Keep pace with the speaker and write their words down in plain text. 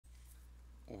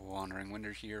Wandering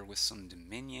Winder here with some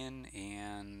Dominion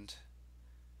and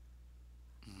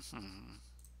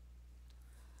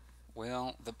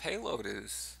well, the payload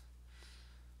is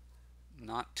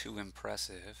not too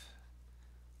impressive,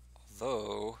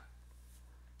 although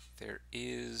there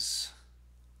is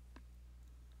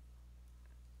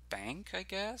bank, I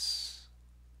guess.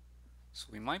 So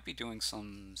we might be doing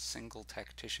some single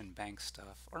tactician bank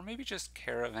stuff, or maybe just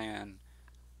caravan,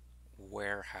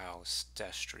 warehouse,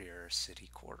 destrier, city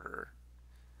quarter,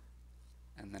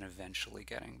 and then eventually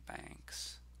getting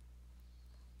banks.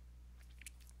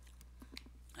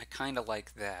 I kind of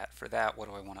like that. For that, what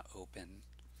do I want to open?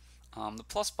 The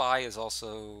plus buy is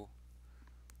also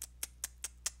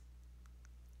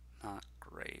not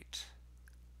great.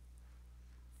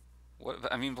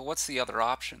 But what's the other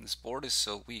option? This board is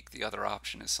so weak. The other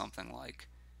option is something like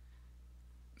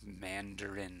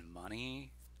Mandarin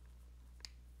money.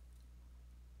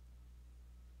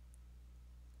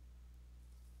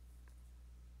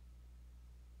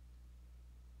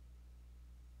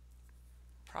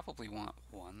 Probably want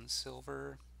 1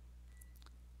 silver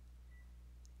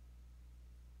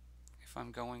if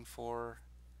I'm going for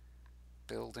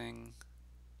building.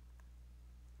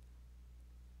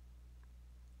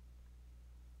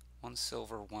 1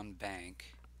 silver, 1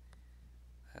 bank.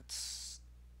 That's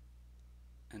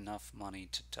enough money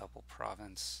to double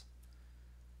province.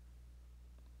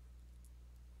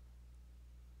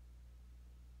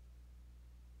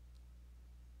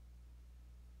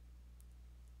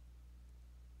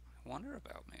 I wonder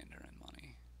about Mandarin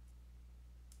money.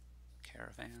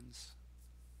 Caravans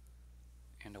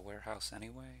and a warehouse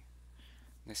anyway.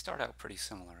 They start out pretty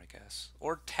similar, I guess.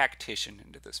 Or tactician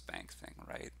into this bank thing,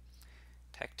 right?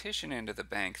 Tactician into the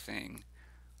bank thing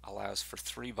allows for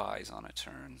 3 buys on a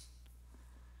turn.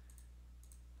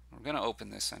 We're going to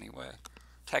open this anyway.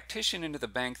 Tactician into the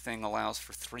bank thing allows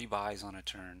for 3 buys on a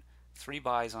turn. 3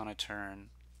 buys on a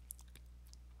turn.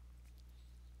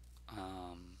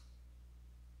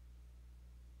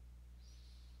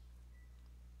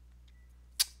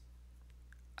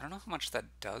 I don't know how much that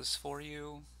does for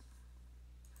you.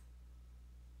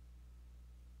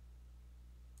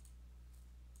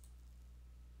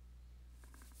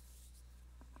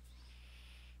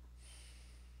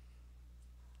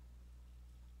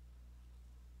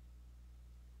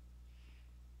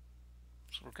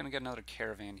 So we're going to get another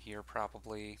caravan here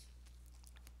probably.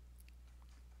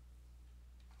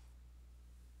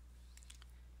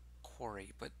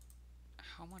 Quarry, but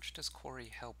how much does quarry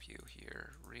help you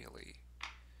here, really?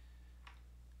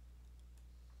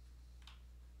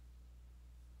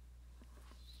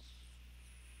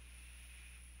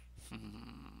 You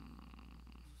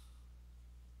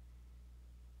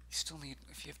still need,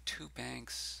 if you have 2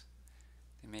 banks,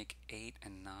 they make 8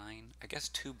 and 9. I guess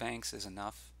 2 banks is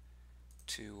enough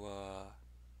to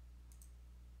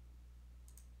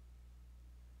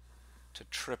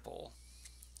triple.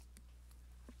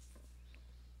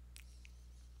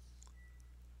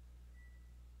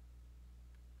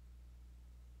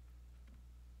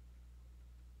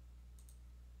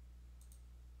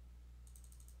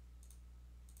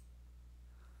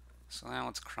 So now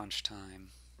it's crunch time.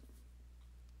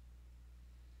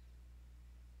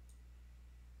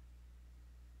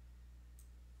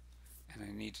 And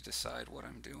I need to decide what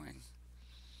I'm doing.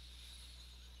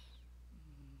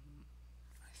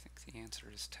 I think the answer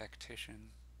is tactician.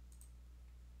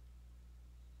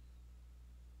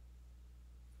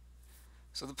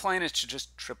 So the plan is to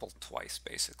just triple twice,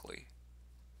 basically.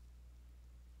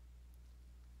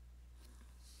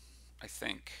 I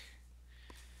think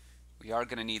we are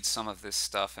going to need some of this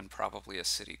stuff and probably a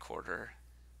city quarter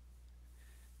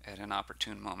at an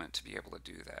opportune moment to be able to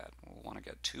do that. We'll want to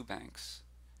get 2 banks.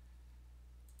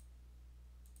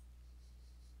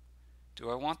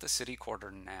 Do I want the city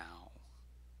quarter now?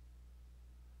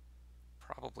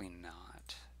 Probably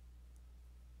not.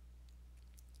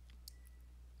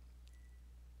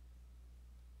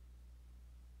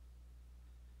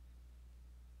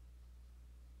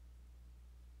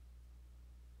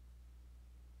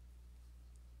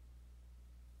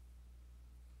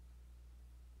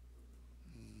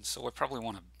 So I probably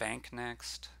want a bank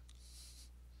next.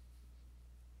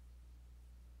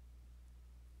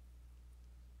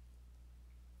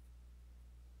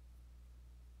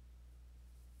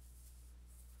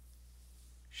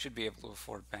 Should be able to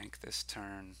afford bank this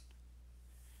turn.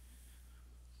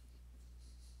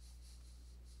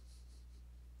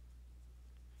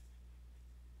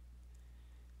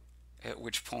 At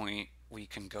which point we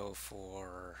can go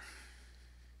for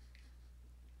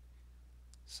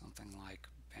something like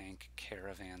bank,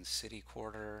 caravan, city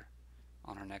quarter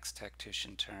on our next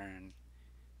tactician turn,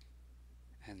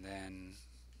 and then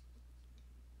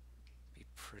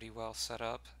pretty well set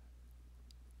up.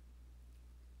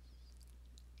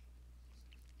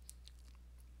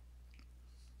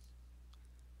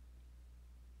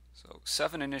 So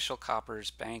 7 initial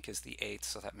coppers, bank is the 8th,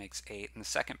 so that makes 8, and the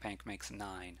second bank makes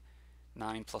 9.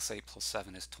 9 plus 8 plus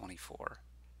 7 is 24.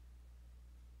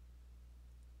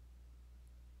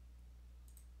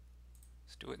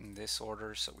 Let's do it in this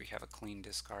order so we have a clean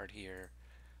discard here.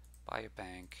 Buy a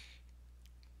bank.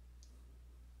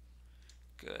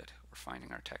 Good. We're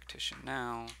finding our tactician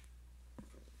now.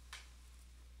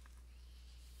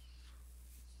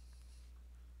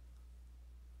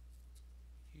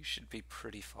 You should be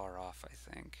pretty far off, I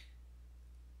think.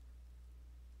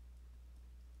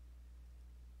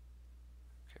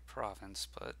 Okay, province,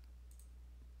 but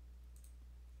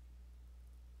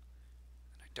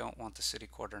I don't want the city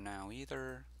quarter now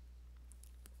either.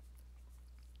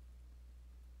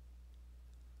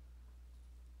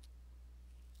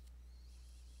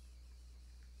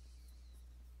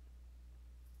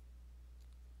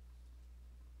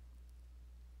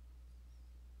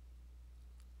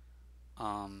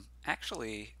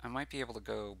 Actually, I might be able to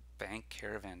go bank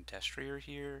caravan destrier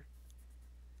here.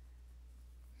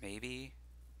 Maybe.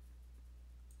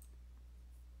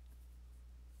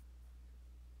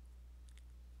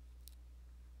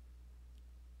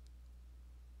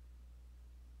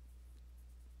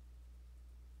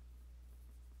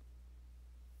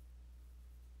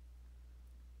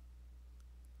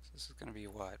 So this is going to be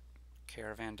what?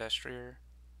 Caravan destrier?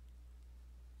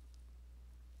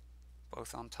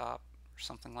 Both on top or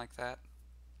something like that.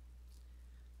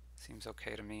 Seems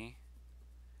okay to me.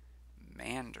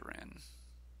 Mandarin.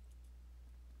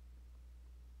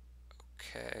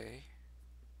 Okay.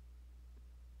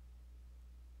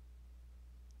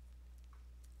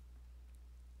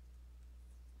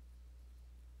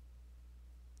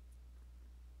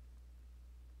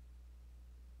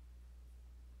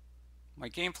 My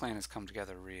game plan has come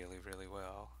together really, really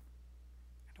well.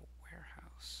 And a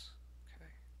warehouse.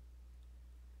 Okay.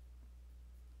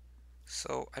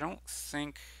 So I don't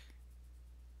think...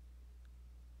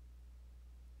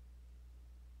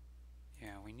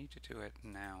 Yeah, we need to do it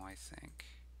now, I think.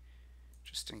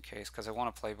 Just in case, because I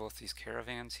want to play both these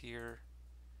caravans here.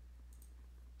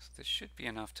 So this should be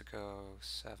enough to go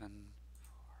 7, 4,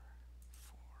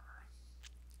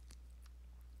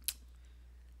 4.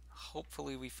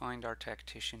 Hopefully we find our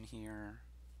tactician here.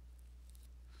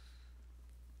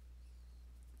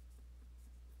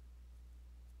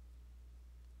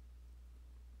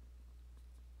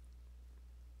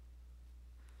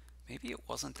 Maybe it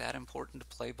wasn't that important to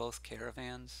play both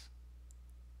caravans,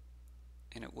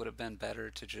 and it would have been better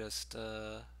to just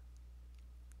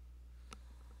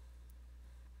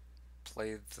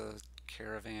play the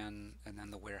caravan and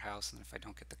then the warehouse, and if I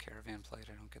don't get the caravan played,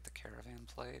 I don't get the caravan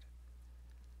played.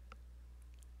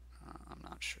 I'm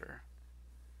not sure.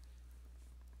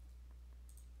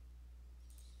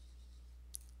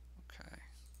 Okay.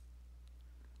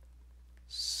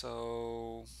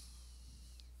 So...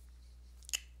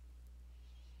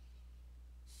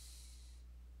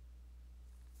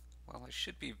 well, I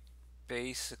should be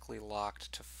basically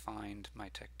locked to find my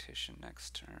tactician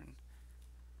next turn.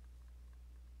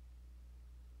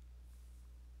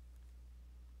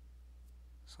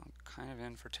 So I'm kind of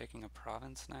in for taking a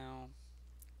province now.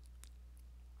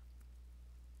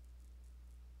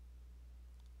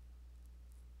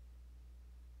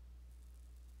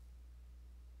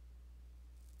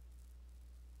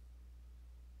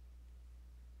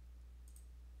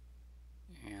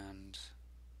 And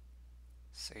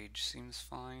Sage seems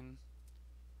fine.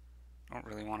 I don't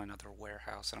really want another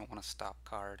warehouse. I don't want a stop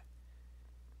card.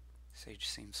 Sage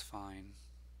seems fine.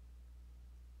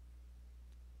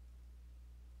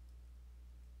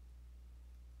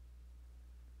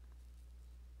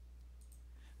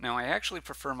 Now I actually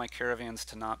prefer my caravans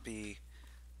to not be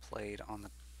played on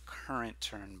the current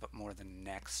turn, but more the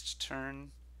next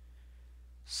turn.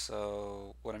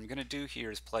 So what I'm going to do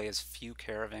here is play as few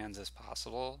caravans as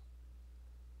possible,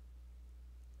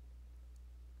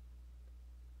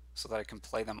 so that I can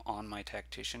play them on my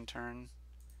tactician turn.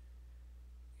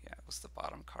 Yeah, it was the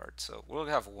bottom card, so we'll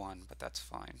have one, but that's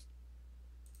fine.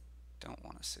 Don't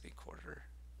want a city quarter.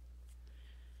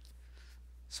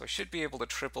 So I should be able to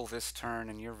triple this turn,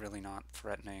 and you're really not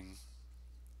threatening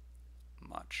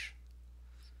much.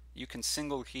 You can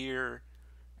single here,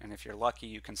 and if you're lucky,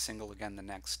 you can single again the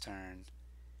next turn.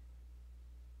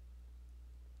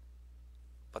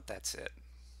 But that's it.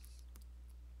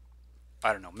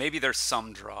 I don't know, maybe there's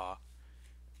some draw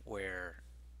where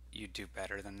you do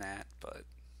better than that, but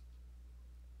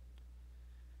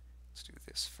let's do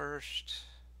this first.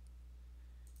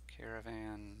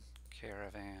 Caravan,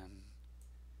 caravan,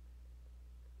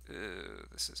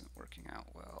 This isn't working out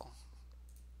well.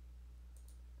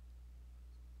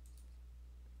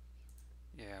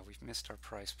 Yeah, we've missed our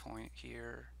price point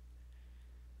here.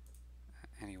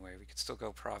 Anyway, we could still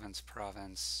go province,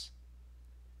 province.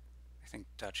 I think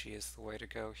duchy is the way to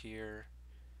go here.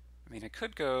 I mean, it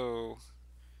could go...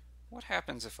 What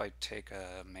happens if I take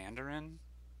a Mandarin?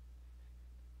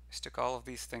 I stick all of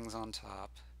these things on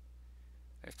top.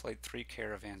 I've played 3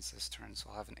 caravans this turn, so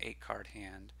I'll have an 8-card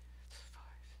hand. 5,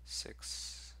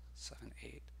 6, 7,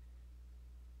 8.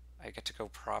 I get to go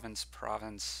province,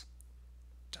 province,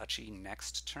 duchy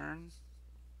next turn.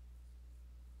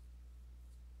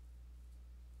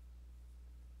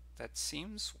 That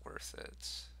seems worth it.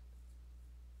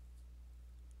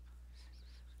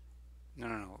 No,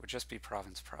 it would just be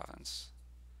province, province.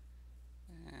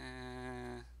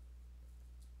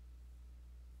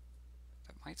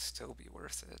 That might still be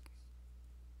worth it.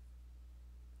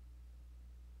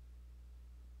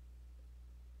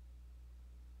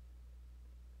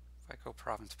 If I go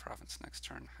province, province next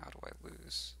turn, how do I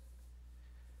lose?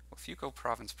 Well, if you go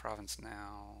province, province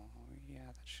now, yeah,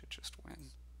 that should just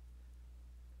win.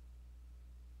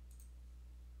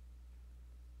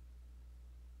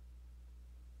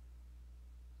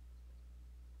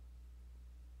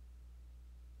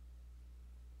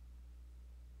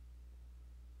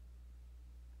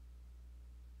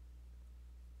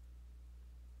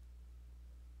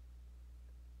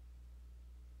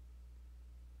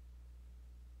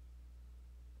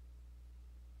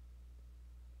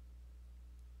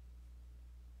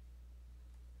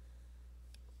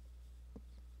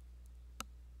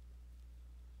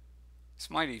 This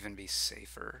might even be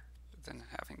safer than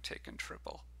having taken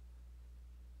triple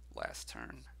last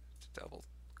turn to double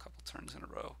a couple turns in a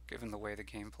row, given the way the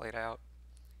game played out.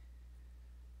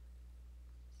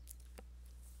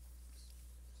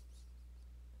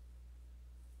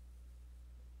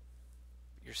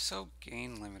 You're so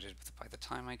gain limited, but by the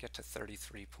time I get to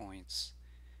 33 points,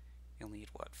 you'll need,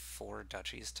 what, 4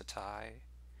 duchies to tie?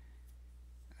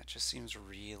 That just seems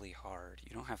really hard.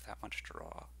 You don't have that much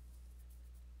draw.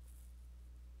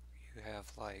 You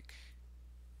have, like,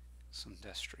 some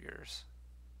destriers.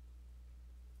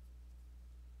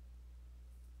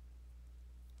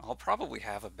 I'll probably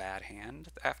have a bad hand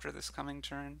after this coming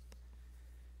turn,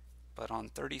 but on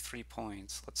 33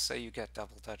 points, let's say you get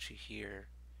double duchy here,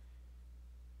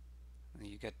 and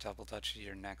you get double duchy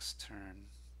your next turn,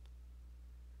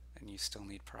 and you still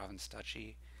need province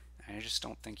duchy, and I just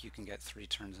don't think you can get 3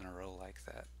 turns in a row like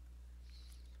that.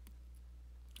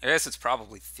 I guess it's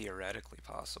probably theoretically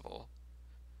possible.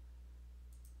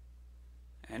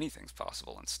 Anything's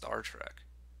possible in Star Trek,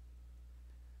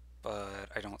 but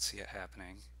I don't see it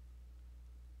happening.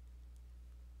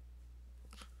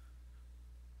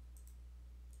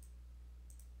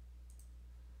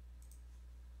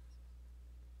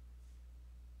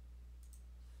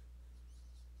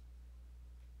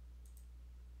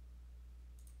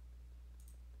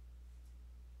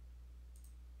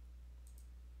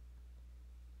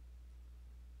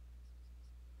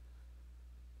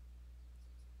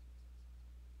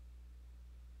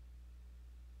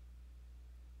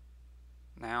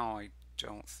 Now I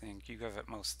don't think you have at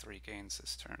most 3 gains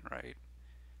this turn, right?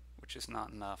 Which is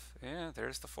not enough. Yeah,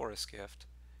 there's the forest gift.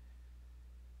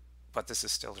 But this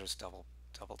is still just double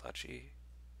duchy.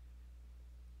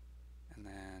 And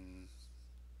then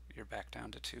you're back down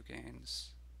to 2 gains.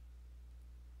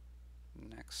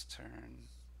 Next turn.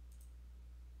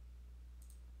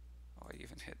 Oh, I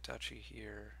even hit duchy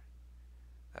here.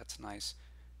 That's nice.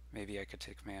 Maybe I could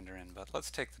take Mandarin, but let's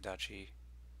take the duchy.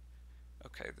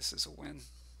 Okay, this is a win.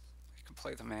 I can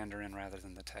play the Mandarin rather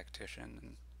than the tactician,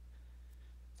 and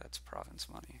that's province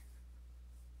money.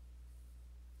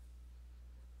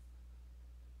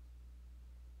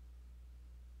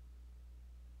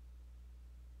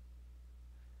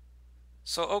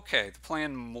 So, okay, the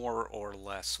plan more or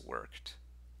less worked.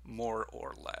 More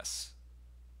or less.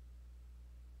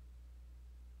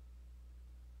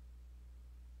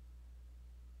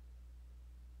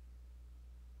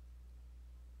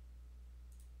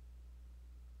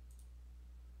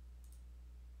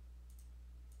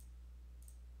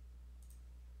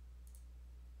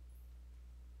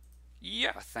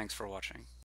 Yeah, thanks for watching.